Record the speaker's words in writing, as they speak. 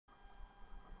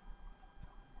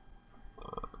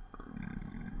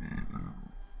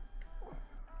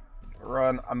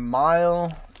run a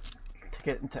mile to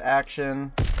get into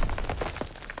action.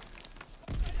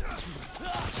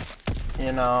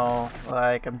 You know,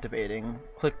 like I'm debating.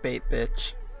 Clickbait,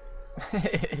 bitch.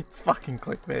 It's fucking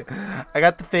clickbait. I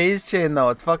got the phase chain though.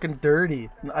 It's fucking dirty.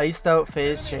 An iced out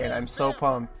phase chain. I'm so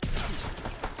pumped.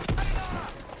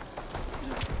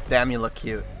 Damn, you look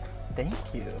cute. Thank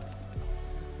you.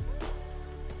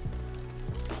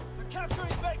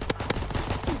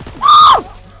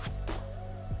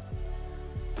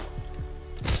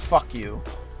 Fuck you.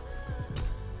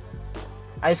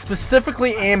 I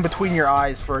specifically aim between your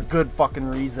eyes for a good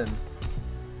fucking reason.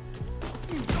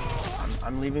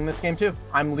 I'm leaving this game too.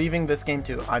 I'm leaving this game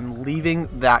too. I'm leaving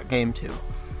that game too.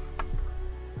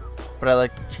 But I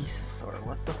like, Jesus, or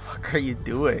what the fuck are you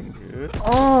doing, dude?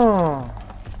 Oh,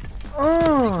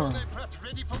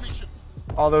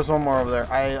 there's one more over there.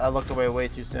 I looked away way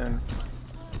too soon.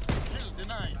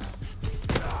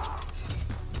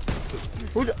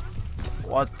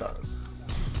 What the?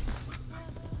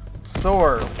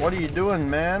 Soar, what are you doing,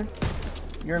 man?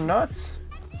 You're nuts.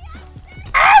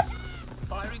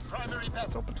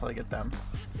 Let's open until I get them.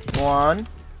 One.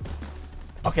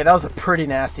 Okay, that was a pretty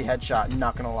nasty headshot,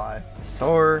 not gonna lie.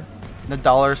 Soar, the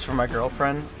 $1 for my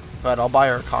girlfriend, but I'll buy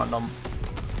her a condom.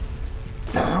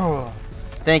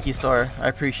 Thank you, Soar. I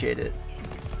appreciate it.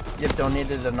 You've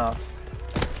donated enough.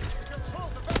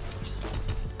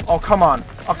 Oh, come on.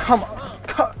 Oh, come on.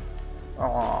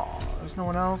 Oh, there's no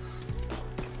one else.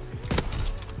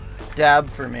 Dab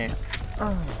for me.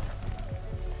 Oh.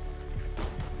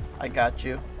 I got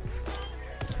you.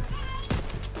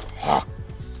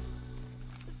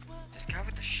 This guy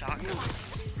with the shotgun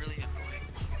is really annoying.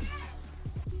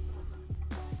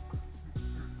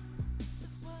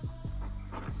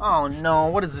 Oh no,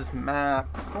 what is this map?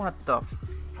 What the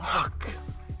fuck?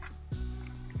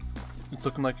 It's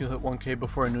looking like you'll hit 1K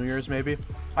before New Year's, maybe?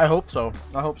 I hope so.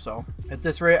 I hope so. At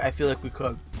this rate, I feel like we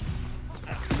could.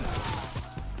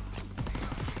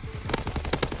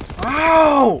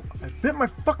 Ow! I bit my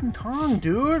fucking tongue,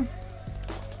 dude!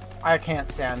 I can't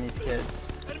stand these kids.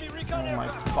 Oh my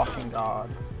fucking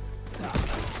god.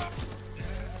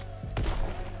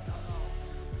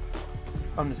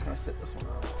 I'm just gonna sit this one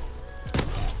out.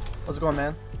 How's it going,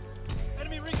 man?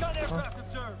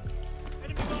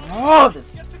 Oh,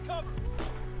 this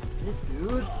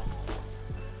dude.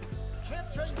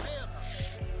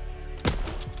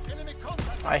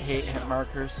 I hate hit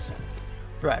markers.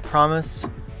 Right, I promise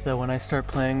that when I start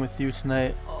playing with you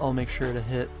tonight, I'll make sure to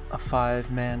hit a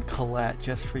 5-man collat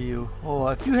just for you. Oh,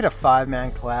 if you hit a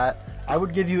 5-man collat, I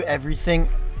would give you everything.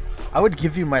 I would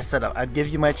give you my setup. I'd give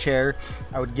you my chair.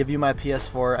 I would give you my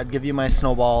PS4. I'd give you my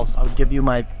snowballs. I would give you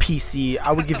my PC.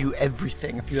 I would give you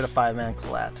everything if you had a 5-man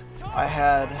collat. I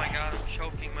had... Oh my god, I'm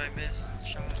choking my missed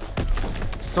shot.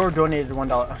 Soar donated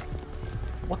 $1.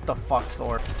 What the fuck,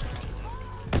 Soar?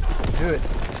 Dude,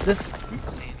 this...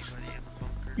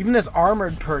 Even this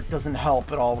armored perk doesn't help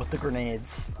at all with the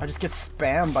grenades. I just get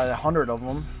spammed by 100 of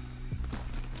them.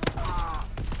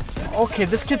 Okay,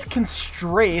 this kid can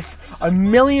strafe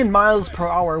 1,000,000 miles per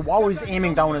hour while he's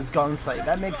aiming down his gun sight.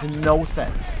 That makes no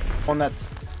sense. One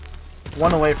that's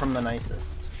one away from the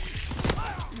nicest.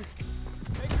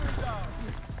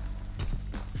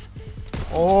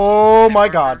 Oh my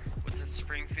god. What's it,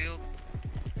 Springfield?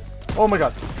 Oh my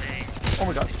god. Dang. Oh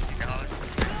my god. $60.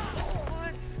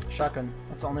 Shotgun.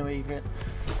 That's the only way you get.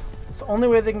 It's the only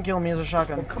way they can kill me is a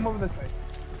shotgun. Come over this way.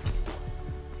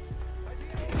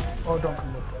 Oh, don't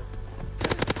come this way.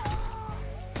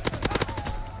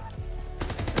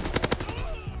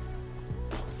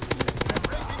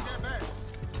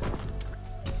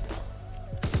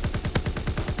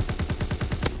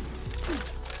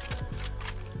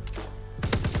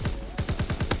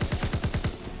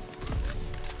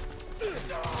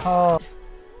 Oh.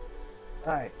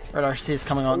 Alright. Red RC is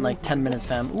coming out in like 10 minutes,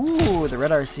 fam. Ooh, the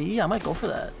Red RC? I might go for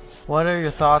that. What are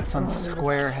your thoughts on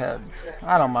square heads?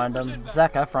 I don't mind them.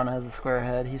 Zac Efron has a square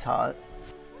head. He's hot.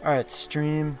 Alright,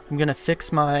 stream. I'm gonna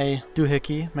fix my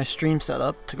doohickey, my stream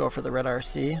setup to go for the Red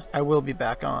RC. I will be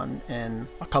back on in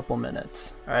a couple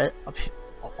minutes. Alright?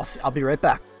 I'll be right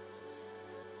back.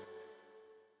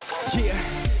 Yeah,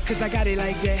 cause I got it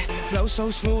like that. Flow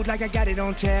so smooth like I got it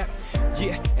on tap.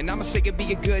 Yeah, and I'ma say it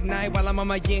be a good night while I'm on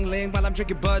my Yingling, while I'm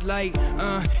drinking Bud Light.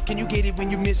 Can you get it when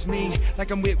you miss me?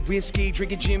 Like I'm with whiskey,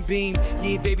 drinking Jim Beam.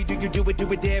 Yeah, baby, do you do it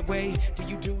that way? Do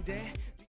you do that?